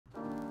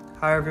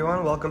Hi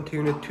everyone, welcome to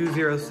Unit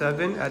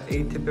 207 at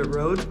 8 Tippett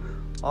Road,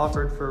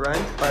 offered for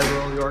rent by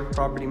Royal York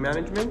Property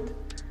Management.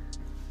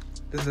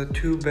 This is a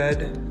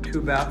 2-bed,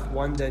 2-bath,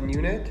 1-den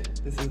unit.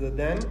 This is the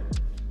den,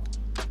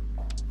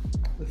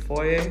 the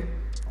foyer,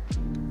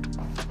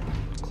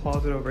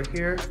 closet over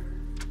here.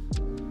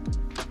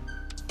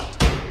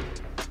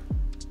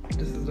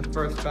 This is the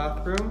first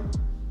bathroom.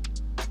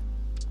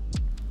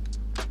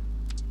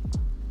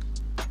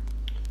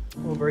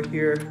 Over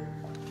here,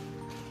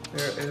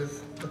 there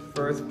is the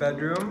first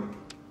bedroom.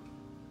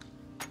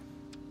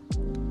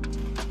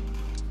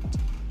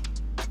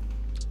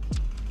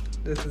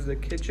 This is the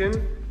kitchen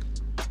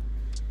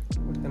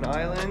with an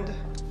island.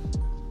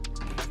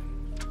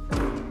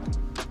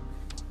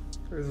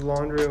 There's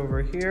laundry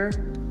over here.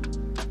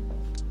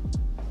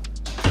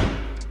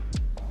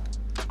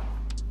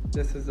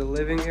 This is the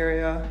living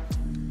area,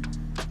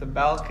 the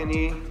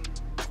balcony.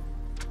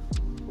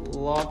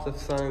 Lots of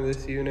sun in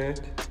this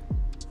unit.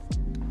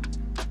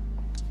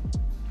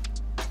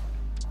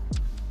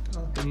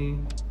 Balcony.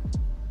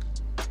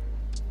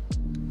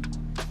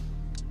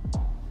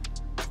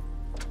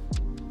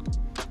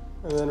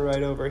 And then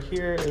right over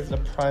here is the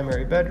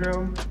primary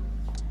bedroom.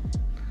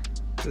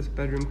 This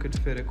bedroom could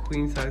fit a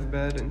queen-size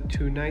bed and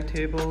 2 night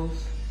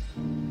tables.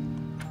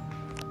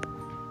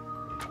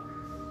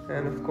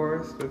 And of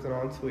course, there's an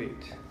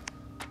ensuite.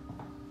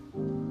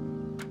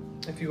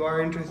 If you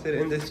are interested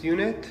in this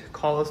unit,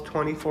 call us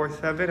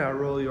 24/7 at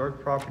Royal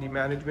York Property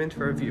Management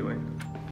for a viewing.